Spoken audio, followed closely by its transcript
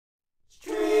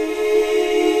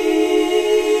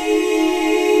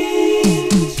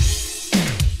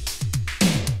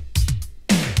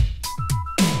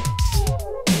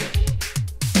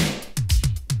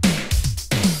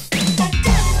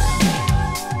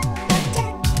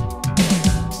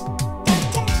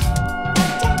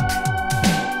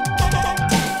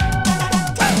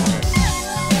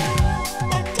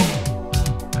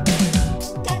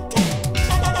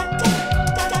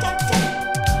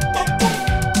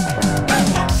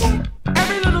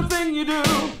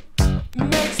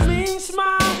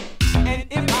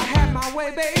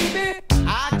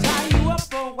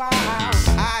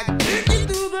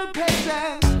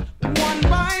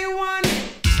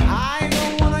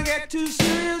too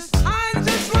serious. I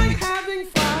just like having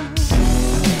fun.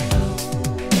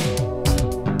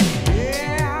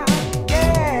 Yeah,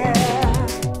 yeah.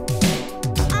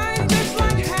 I just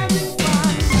like having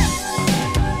fun.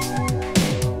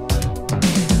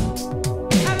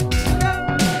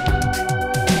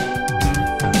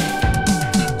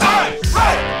 Hey,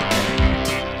 hey!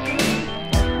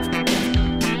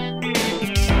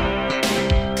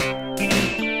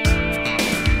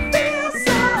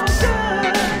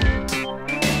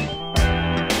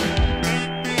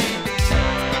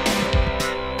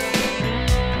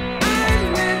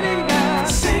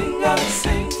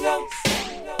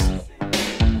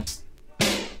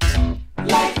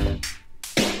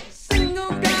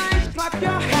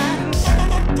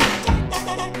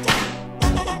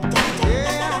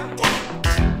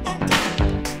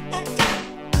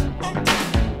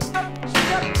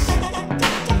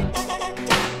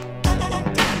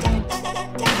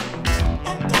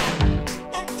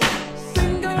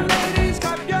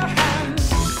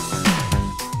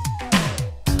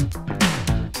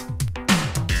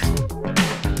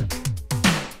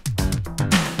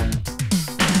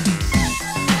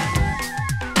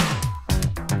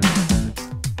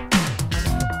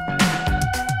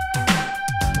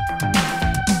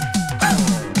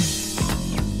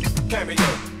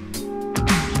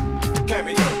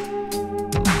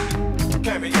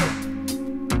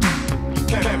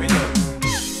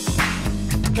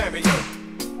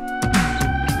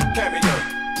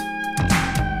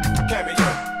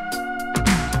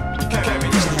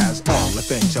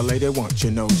 Lady wants,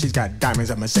 you know, she's got diamonds,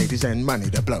 a Mercedes, and money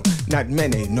to blow. Not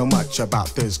many know much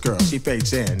about this girl. She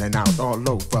fades in and out all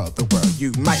over the world.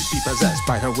 You might be possessed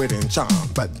by her wit and charm,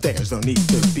 but there's no need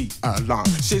to be alarmed.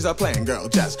 She's a plain girl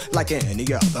just like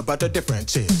any other, but the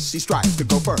difference is she strives to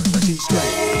go further. She's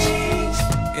strange,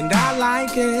 and I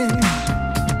like it.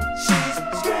 She's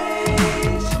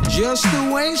strange, just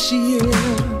the way she is.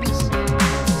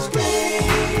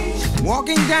 Strange,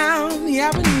 walking down the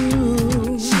avenue.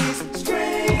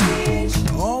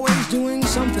 Always doing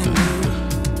something new.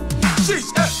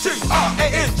 She's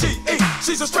S-T-R-A-N-G-E.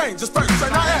 She's the strangest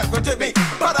person I ever did meet,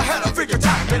 but I had a figure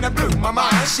time and it blew my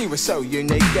mind. She was so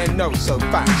unique and oh so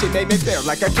fine. She made me feel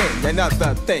like a king and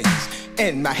other things.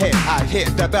 In my head I hear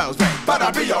the bells ring, but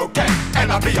I'll be okay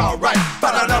and I'll be alright.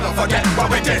 But I'll never forget what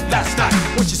we did last night.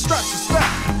 When she struts her step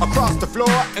across the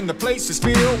floor and the place is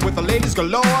filled with the ladies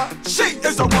galore. She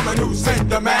is a woman who's in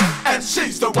demand, and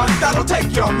she's the one that'll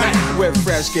take your man. With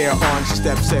fresh gear on, she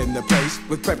steps in the place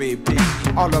with preppy beats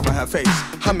all over her face.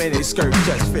 Her mini skirt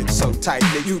just fits so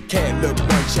tightly. You can't look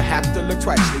once, you have to look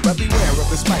twice. But beware of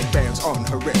the spike bands on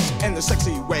her wrist and the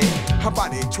sexy way her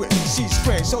body twists. She's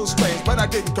strange, so strange, but I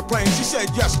didn't complain. She said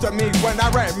yes to me when I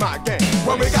ran my game.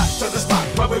 When we got to the spot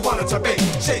where we wanted to be,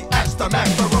 she asked the man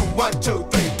for room 1, 2,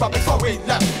 3. But before we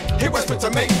left, he whispered to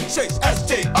me, she's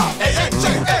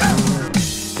S-T-R-A-N-G-E.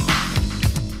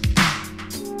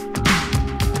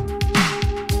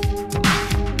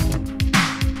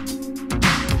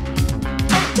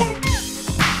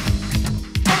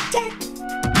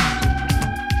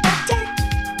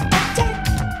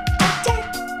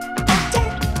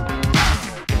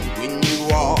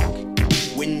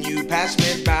 Pass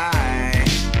me by.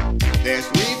 There's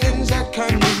three things that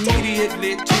come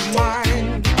immediately to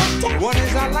mind. One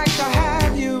is I like to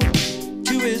have you.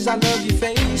 Two is I love your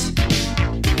face.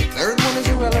 The third one is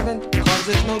irrelevant, cause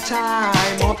there's no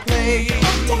time or place.